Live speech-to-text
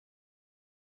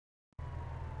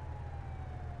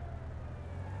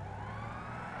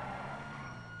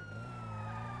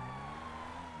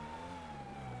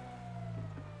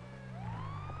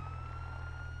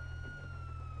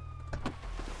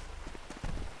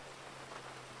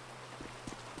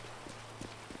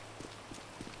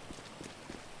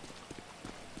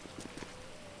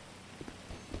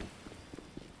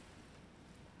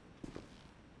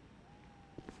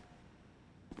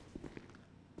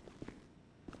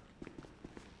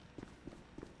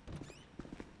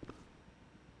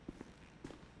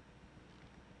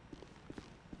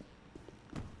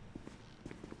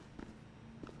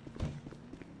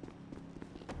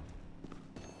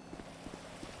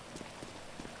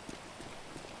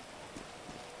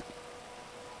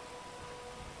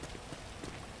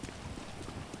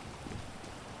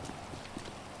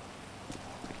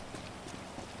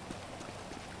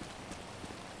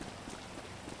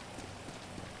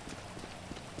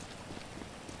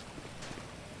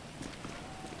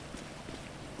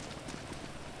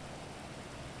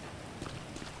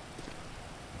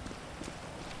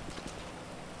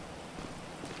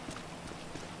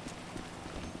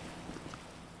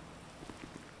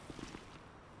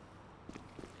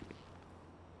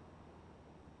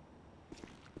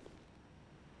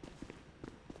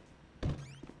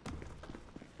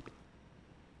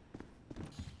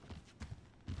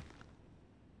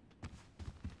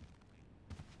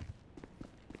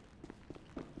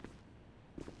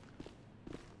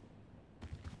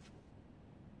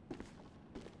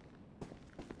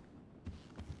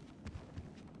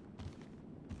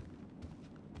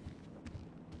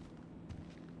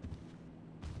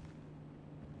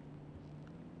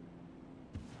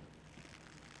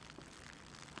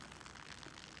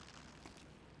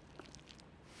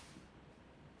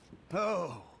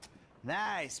Oh,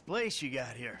 nice place you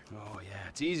got here. Oh, yeah,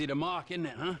 it's easy to mock, isn't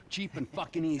it, huh? Cheap and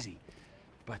fucking easy.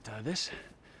 But, this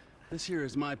here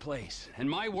is my place. And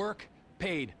my work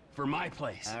paid for my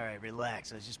place. All right,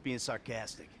 relax. I was just being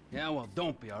sarcastic. Yeah, well,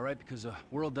 don't be, all right? Because the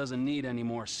world doesn't need any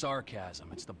more sarcasm.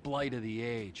 It's the blight of the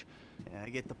age. Yeah, I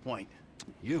get the point.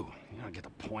 You don't get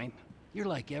the point. You're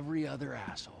like every other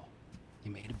asshole.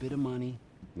 You made a bit of money,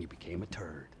 and you became a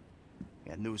turd.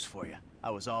 Got news for you. I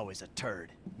was always a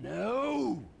turd.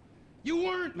 No! You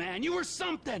weren't, man. You were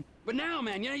something. But now,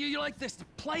 man, you're like this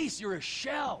place. You're a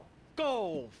shell.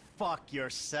 Go fuck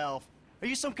yourself. Are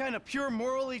you some kind of pure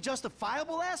morally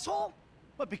justifiable asshole?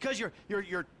 What, because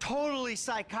you're totally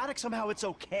psychotic, somehow it's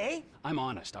okay? I'm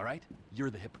honest, all right? You're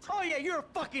the hypocrite. Oh yeah, you're a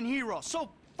fucking hero, so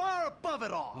far above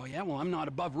it all. Oh yeah? Well, I'm not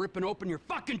above ripping open your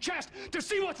fucking chest to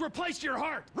see what's replaced your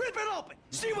heart. Rip it open!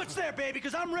 See what's there, baby,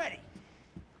 because I'm ready.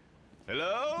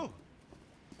 Hello?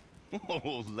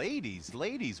 Oh, ladies,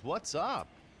 what's up?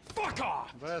 Fuck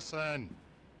off! Listen.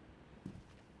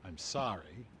 I'm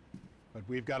sorry, but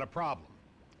we've got a problem.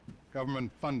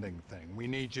 Government funding thing. We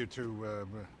need you to,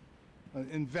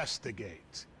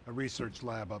 investigate a research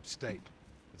lab upstate.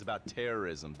 It's about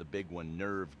terrorism, the big one,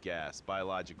 nerve gas,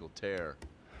 biological terror.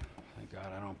 Thank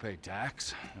God I don't pay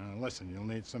tax. Listen, you'll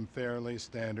need some fairly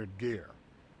standard gear.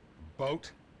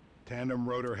 Boat, tandem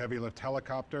rotor heavy lift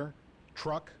helicopter,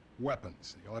 truck,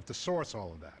 weapons. You'll have to source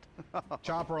all of that.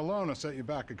 Chopper alone will set you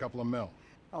back a couple of mil.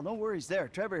 Oh, no worries there.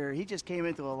 Trevor here, he just came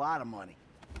into a lot of money.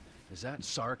 Is that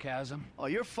sarcasm? Oh,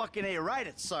 you're fucking A-right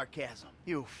at sarcasm.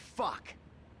 You fuck.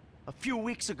 A few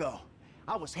weeks ago,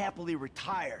 I was happily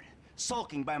retired,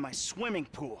 sulking by my swimming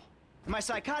pool. And my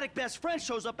psychotic best friend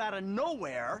shows up out of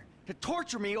nowhere to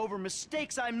torture me over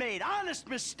mistakes I made, honest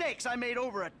mistakes I made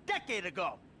over a decade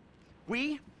ago.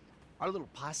 Our little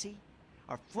posse,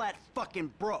 are flat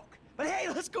fucking broke. But hey,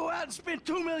 let's go out and spend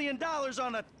 $2 million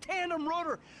on a tandem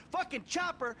rotor fucking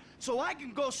chopper so I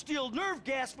can go steal nerve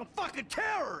gas from fucking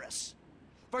terrorists.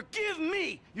 Forgive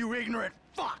me, you ignorant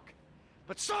fuck.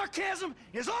 But sarcasm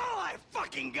is all I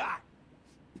fucking got.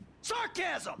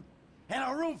 Sarcasm! And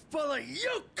a room full of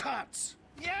you cunts!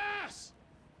 Yes!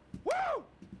 Woo!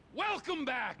 Welcome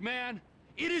back, man.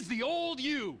 It is the old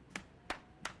you.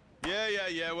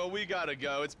 Yeah, well, we gotta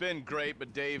go. It's been great,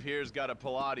 but Dave here's got a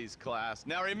Pilates class.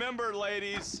 Now remember,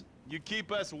 ladies, you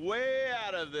keep us way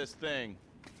out of this thing.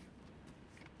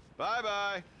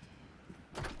 Bye-bye.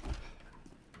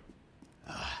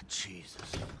 Ah, Jesus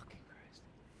fucking Christ.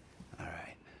 All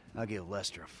right, I'll give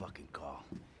Lester a fucking call.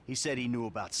 He said he knew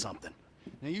about something.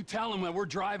 Now you tell him that we're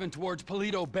driving towards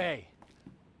Paleto Bay.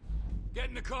 Get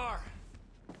in the car.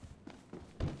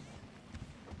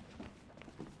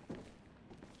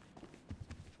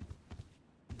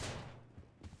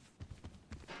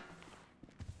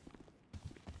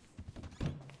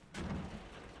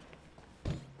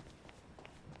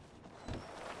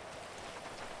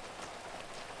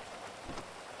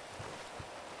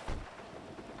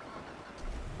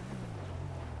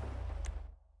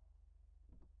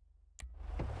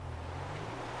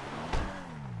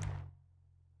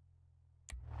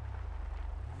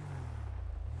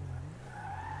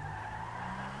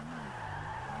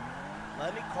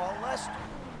 Let me call Lester.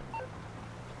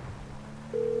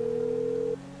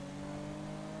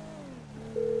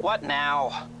 What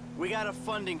now? We got a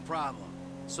funding problem,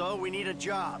 so we need a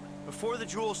job. Before the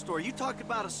jewel store, you talked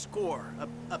about a score,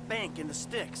 a bank in the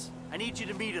sticks. I need you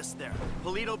to meet us there.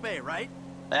 Paleto Bay, right?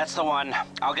 That's the one.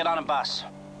 I'll get on a bus.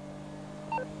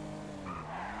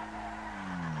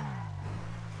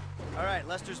 All right,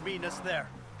 Lester's meeting us there.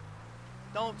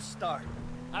 Don't start.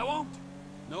 I won't.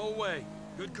 No way.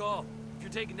 Good call. If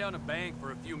you're taking down a bank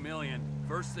for a few million,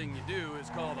 first thing you do is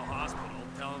call the hospital,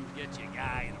 tell them to get you a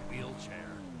guy in a wheelchair.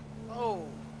 Oh,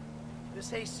 this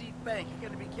hayseed bank, you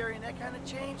gonna be carrying that kind of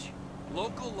change?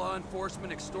 Local law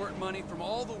enforcement extort money from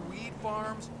all the weed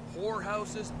farms,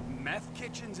 whorehouses, meth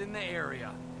kitchens in the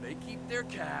area. They keep their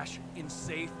cash in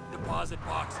safe deposit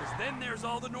boxes. Then there's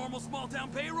all the normal small-town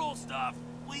payroll stuff.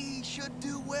 We should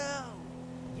do well.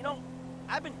 You know,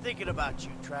 I've been thinking about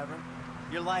you, Trevor.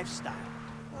 Your lifestyle.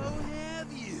 Oh,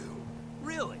 have you?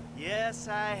 Really? Yes,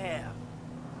 I have.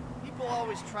 People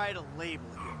always try to label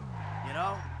you. You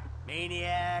know?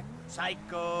 Maniac,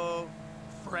 psycho,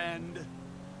 Friend,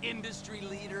 industry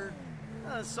leader.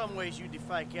 in some ways you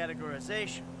defy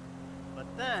categorization. But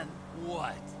then,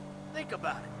 What? think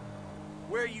about it.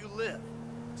 Where you live.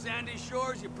 Sandy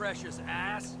Shores, you precious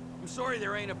ass. I'm sorry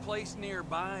there ain't a place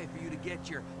nearby for you to get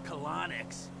your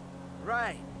colonics.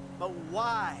 Right. But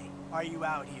why are you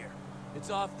out here? It's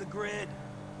off the grid.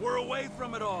 We're away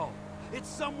from it all. It's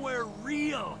somewhere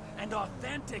real and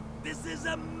authentic. This is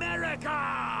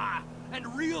America!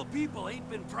 And real people ain't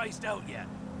been priced out yet.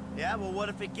 Yeah, well, what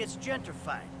if it gets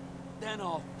gentrified? Then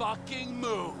I'll fucking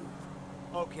move.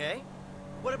 Okay.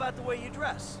 What about the way you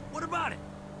dress? What about it?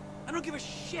 I don't give a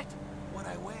shit what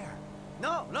I wear.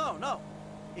 No, no, no.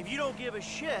 If you don't give a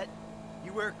shit,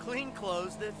 you wear clean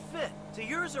clothes that fit. So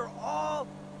yours are all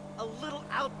a little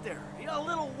out there, you know, a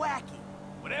little wacky.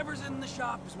 Whatever's in the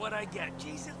shop is what I get.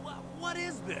 Jesus, what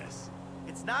is this?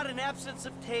 It's not an absence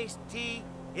of taste, T.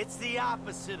 It's the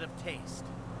opposite of taste.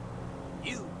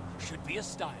 You should be a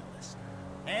stylist.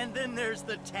 And then there's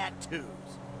the tattoos,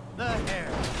 the hair,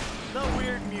 the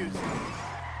weird music,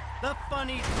 the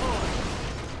funny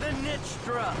toys, the niche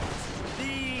drugs,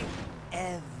 the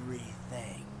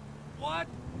everything. What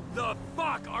the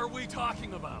fuck are we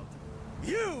talking about?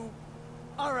 You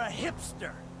are a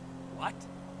hipster. What?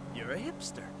 You're a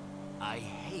hipster. I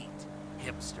hate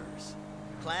hipsters.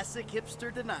 Classic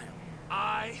hipster denial.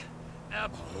 I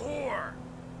abhor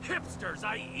hipsters.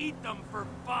 I eat them for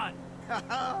fun.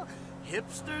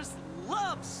 Hipsters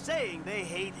love saying they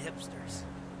hate hipsters.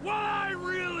 What I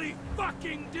really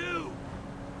fucking do.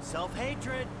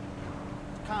 Self-hatred.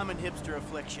 Common hipster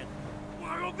affliction.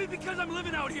 Well, it'll be because I'm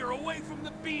living out here away from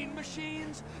the bean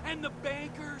machines and the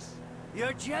bankers.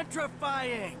 You're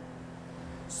gentrifying.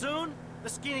 Soon, the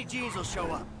skinny jeans will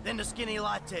show up, then the skinny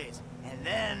lattes, and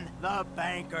then the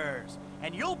bankers.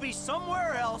 And you'll be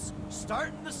somewhere else,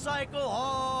 starting the cycle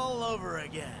all over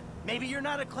again. Maybe you're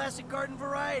not a classic garden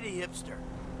variety hipster,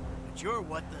 but you're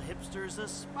what the hipsters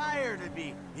aspire to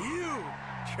be. You,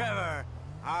 Trevor,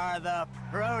 are the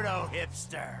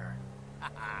proto-hipster.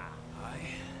 I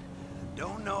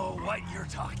don't know what you're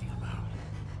talking about.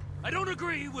 I don't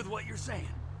agree with what you're saying.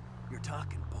 You're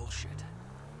talking bullshit.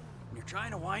 And you're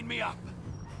trying to wind me up.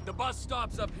 The bus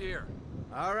stops up here.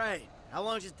 All right, how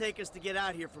long does it take us to get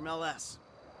out here from LS?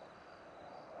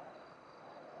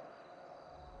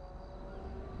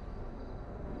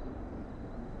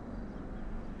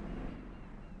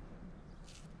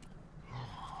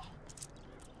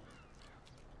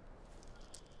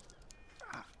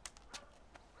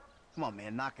 Come on,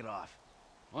 man, knock it off.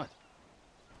 What?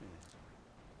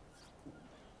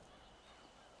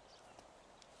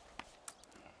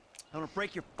 I'm gonna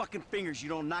break your fucking fingers. You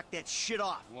don't knock that shit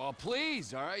off. Well,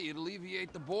 please, all right? You'd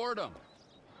alleviate the boredom.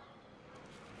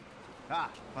 Ah,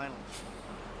 finally.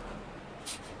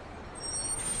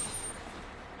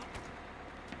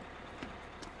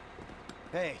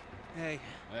 Hey. Hey.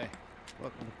 Hey.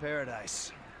 Welcome to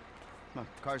paradise. Come on,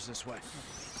 car's this way.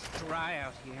 Dry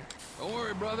out here. Don't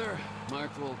worry, brother.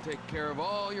 Mark will take care of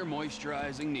all your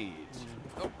moisturizing needs.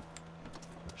 Oh.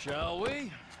 Shall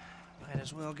we? Might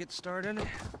as well get started.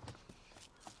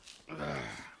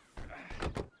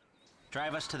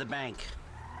 Drive us to the bank.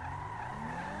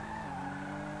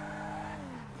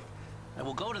 I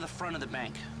will go to the front of the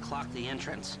bank, clock the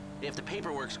entrance. If the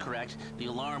paperwork's correct, the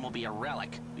alarm will be a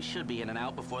relic. We should be in and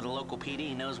out before the local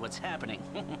PD knows what's happening.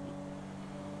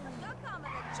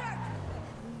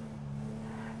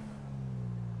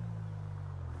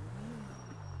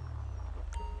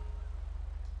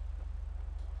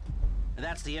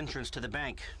 That's the entrance to the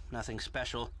bank. Nothing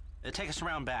special. Take us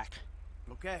around back.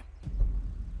 Okay.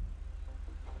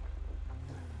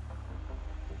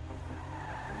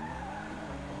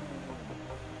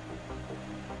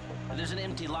 There's an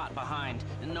empty lot behind,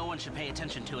 and no one should pay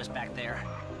attention to us back there.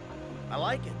 I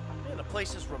like it. Man, the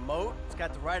place is remote. It's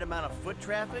got the right amount of foot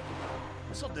traffic.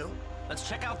 This'll do. Let's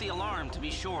check out the alarm to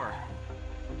be sure.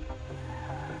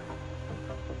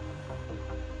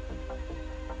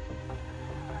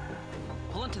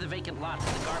 Pull into the vacant lot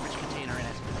with the garbage container in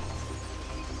it.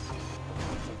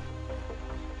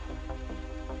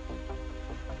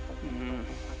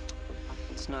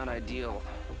 It's not ideal.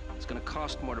 It's gonna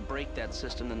cost more to break that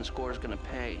system than the score's gonna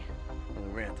pay. Well,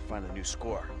 we're gonna have to find a new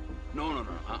score. No.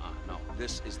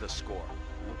 This is the score.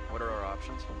 What are our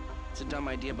options? It's a dumb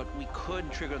idea, but we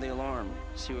could trigger the alarm.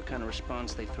 See what kind of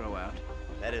response they throw out.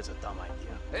 That is a dumb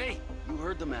idea. Hey, you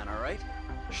heard the man, all right?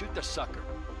 Shoot the sucker.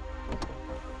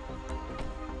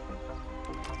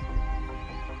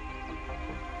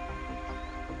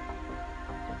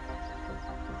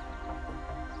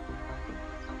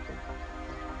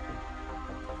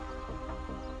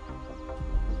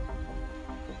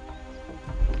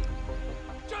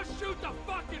 Just shoot the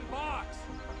fucking box!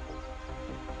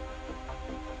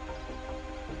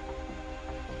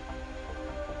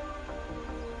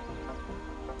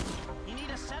 You need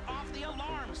to set off the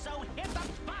alarm, so hit the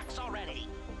box already!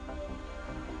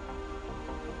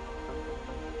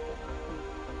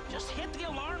 Just hit the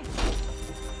alarm!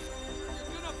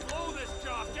 You're gonna blow this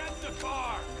job! Now get the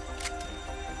car!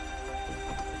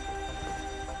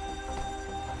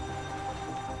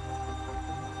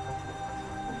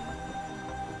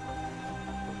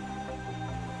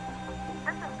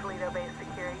 This is Paleto-based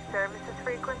security services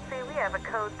frequency. We have a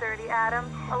code 30 Adam.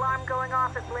 Alarm going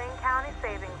off at Blaine County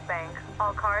Savings Bank.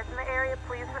 All cars in the area,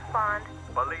 please respond.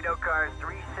 Paleto cars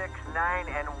 3, 6, 9,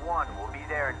 and 1 will be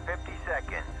there in 50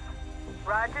 seconds.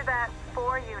 Roger that.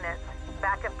 4 units.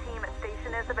 Backup team at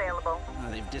station is available.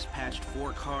 They've dispatched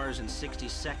 4 cars in 60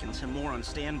 seconds and more on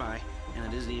standby.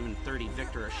 And it isn't even 30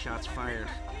 Victor shots fired.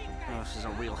 Oh, this is a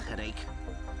real headache.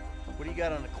 What do you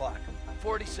got on the clock?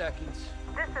 40 seconds.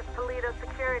 This is Paleto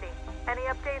Security. Any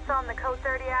updates on the code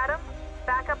 30 Adam?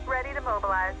 Backup ready to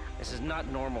mobilize. This is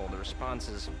not normal. The response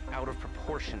is out of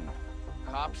proportion.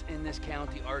 Cops in this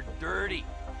county are dirty.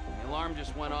 The alarm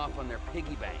just went off on their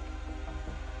piggy bank.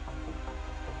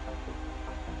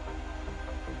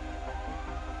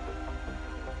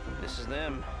 This is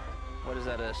them. What is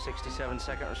that, a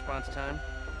 67-second response time?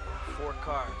 4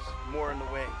 cars, more in the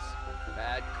ways.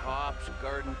 Bad cops,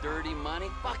 guarding dirty money.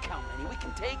 Fuck how many? We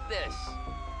can take this.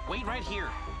 Wait right here.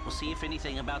 We'll see if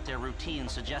anything about their routine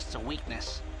suggests a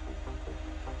weakness.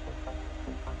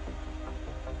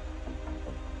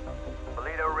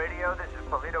 Paleto Radio, this is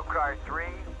Paleto car 3.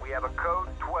 We have a code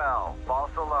 12,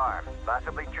 false alarm,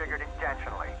 possibly triggered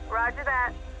intentionally. Roger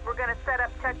that. We're gonna set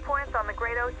up checkpoints on the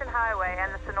Great Ocean Highway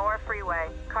and the Sonora Freeway.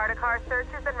 Car-to-car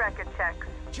searches and record checks.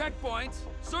 Checkpoints?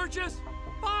 Searches?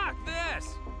 Fuck this!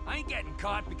 I ain't getting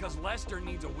caught because Lester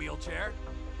needs a wheelchair.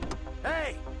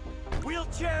 Hey!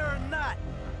 Wheelchair or not,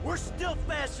 we're still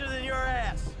faster than your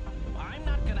ass! I'm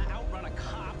not gonna outrun a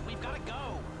cop. We've gotta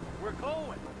go. We're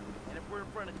going. And if we're in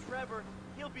front of Trevor,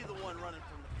 he'll be the one running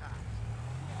from the cops.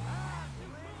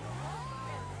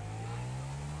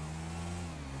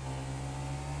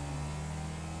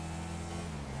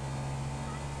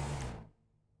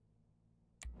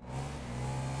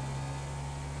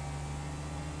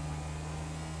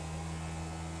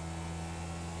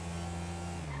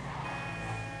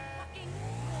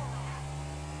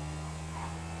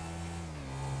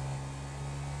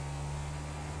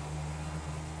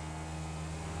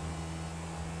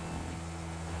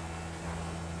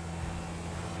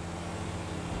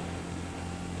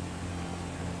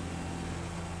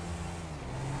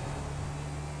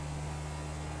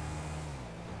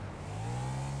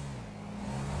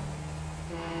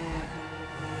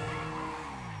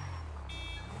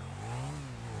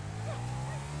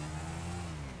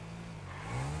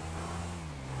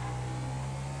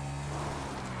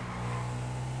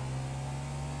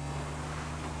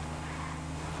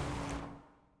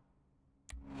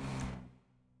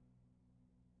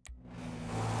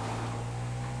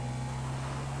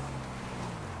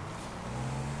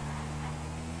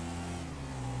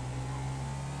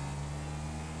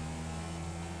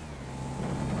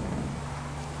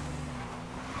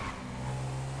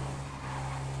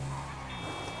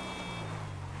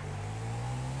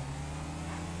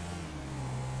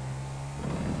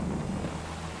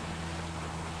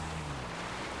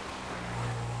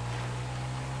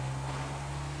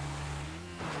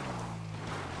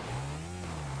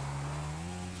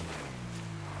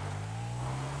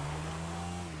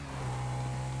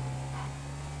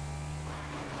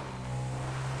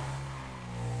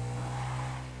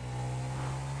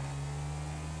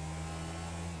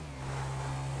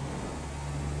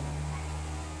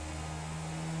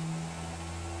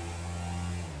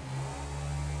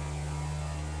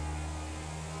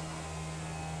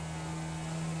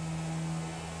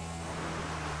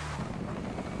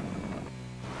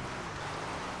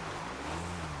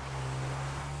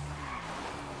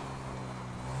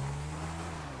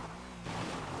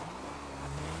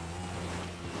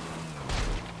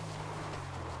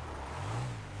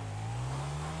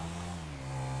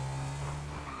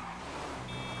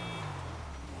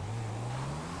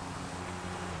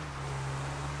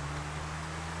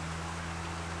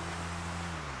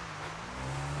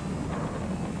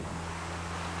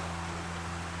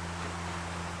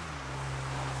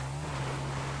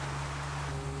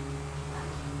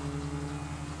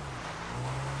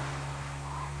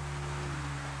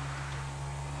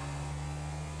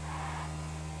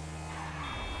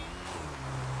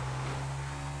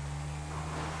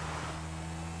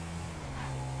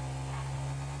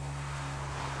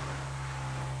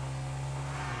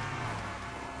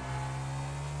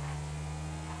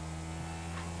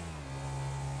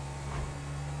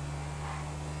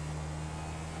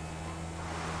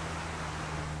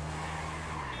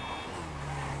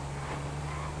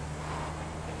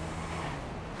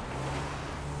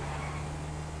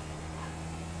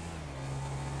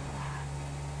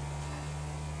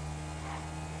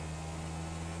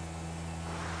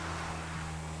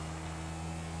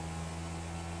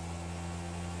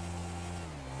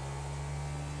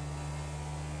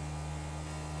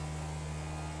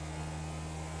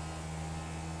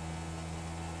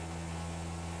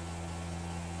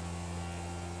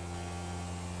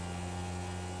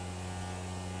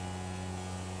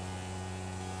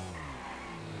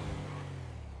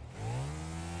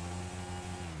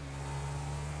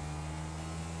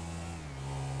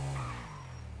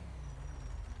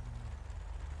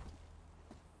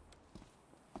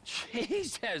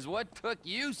 Jesus, what took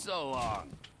you so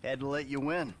long? Had to let you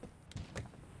win.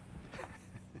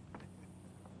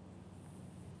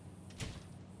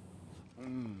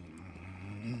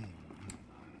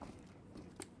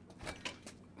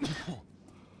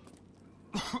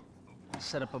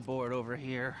 Set up a board over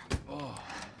here. Oh,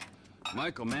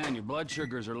 Michael, man, your blood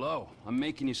sugars are low. I'm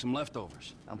making you some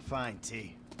leftovers. I'm fine,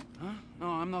 T. Huh? No,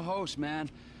 I'm the host, man.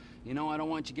 You know, I don't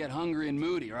want you to get hungry and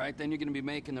moody, right? Then you're gonna be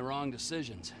making the wrong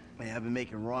decisions. Man, I've been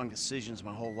making wrong decisions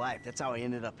my whole life. That's how I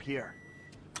ended up here.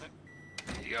 There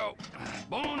you go.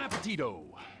 Bon appetito.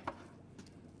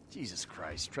 Jesus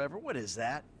Christ, Trevor, what is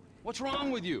that? What's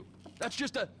wrong with you? That's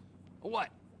just a what?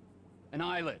 An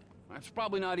eyelid. That's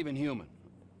probably not even human.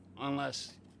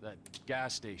 Unless that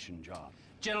gas station job.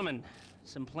 Gentlemen,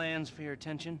 some plans for your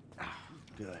attention?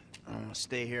 Good. I'm gonna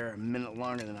stay here a minute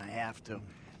longer than I have to.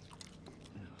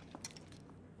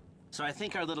 So I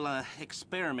think our little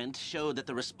experiment showed that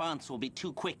the response will be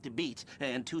too quick to beat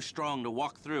and too strong to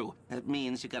walk through. That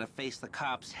means you gotta face the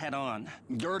cops head on.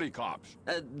 Dirty cops.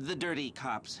 The dirty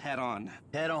cops head on.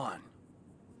 Head on.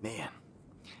 Man,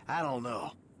 I don't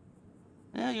know.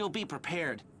 You'll be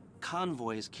prepared.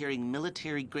 Convoys carrying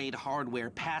military-grade hardware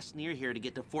pass near here to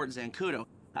get to Fort Zancudo.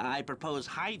 I propose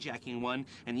hijacking one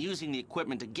and using the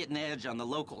equipment to get an edge on the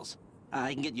locals.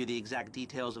 I can get you the exact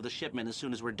details of the shipment as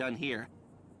soon as we're done here.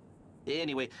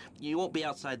 Anyway, you won't be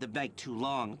outside the bank too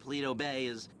long. Paleto Bay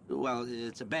is, well,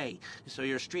 it's a bay, so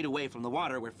you're a street away from the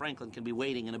water where Franklin can be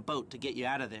waiting in a boat to get you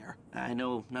out of there. I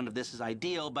know none of this is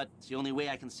ideal, but it's the only way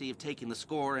I can see of taking the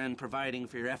score and providing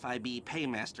for your FIB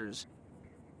paymasters.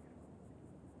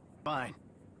 Fine.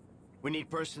 We need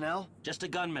personnel? Just a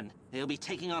gunman. They'll be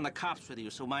taking on the cops with you,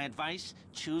 so my advice,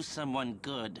 choose someone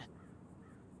good.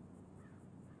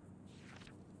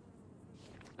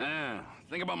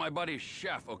 Think about my buddy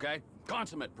Chef, okay?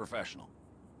 Consummate professional.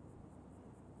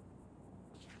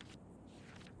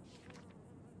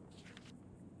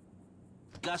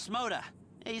 Gus Moda.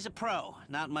 He's a pro.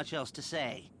 Not much else to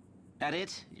say. That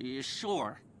it? You're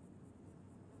sure?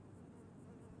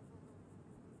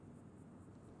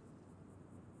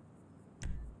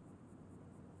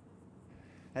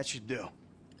 That should do.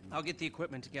 I'll get the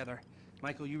equipment together.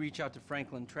 Michael, you reach out to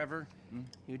Franklin. Trevor,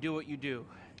 you do what you do.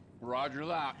 Roger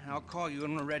that. I'll call you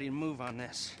when we're ready to move on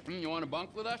this. You want to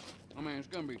bunk with us? I mean, it's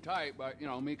gonna be tight, but, you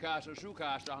know, mi casa, su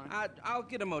casa. I'll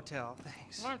get a motel,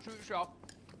 thanks. All right, suit yourself.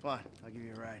 Come on, I'll give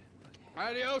you a ride.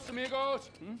 Adios, amigos.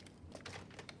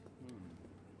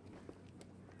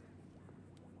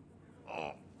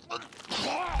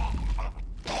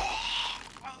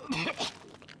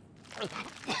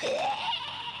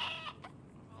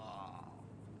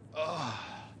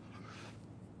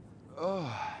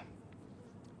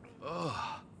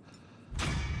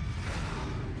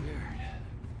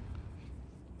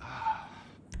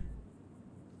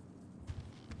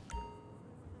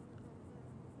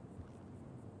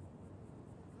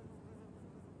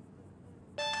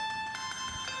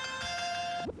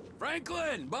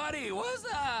 Franklin, buddy, what's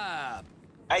up?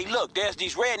 Hey, look, there's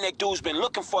these redneck dudes been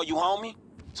looking for you, homie.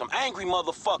 Some angry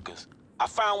motherfuckers. I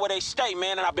found where they stay,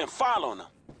 man, and I've been following them.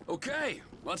 Okay,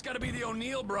 well, it's gotta be the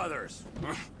O'Neill brothers.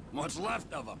 What's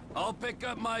left of them. I'll pick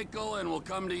up Michael and we'll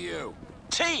come to you.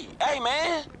 T, hey,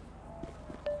 man.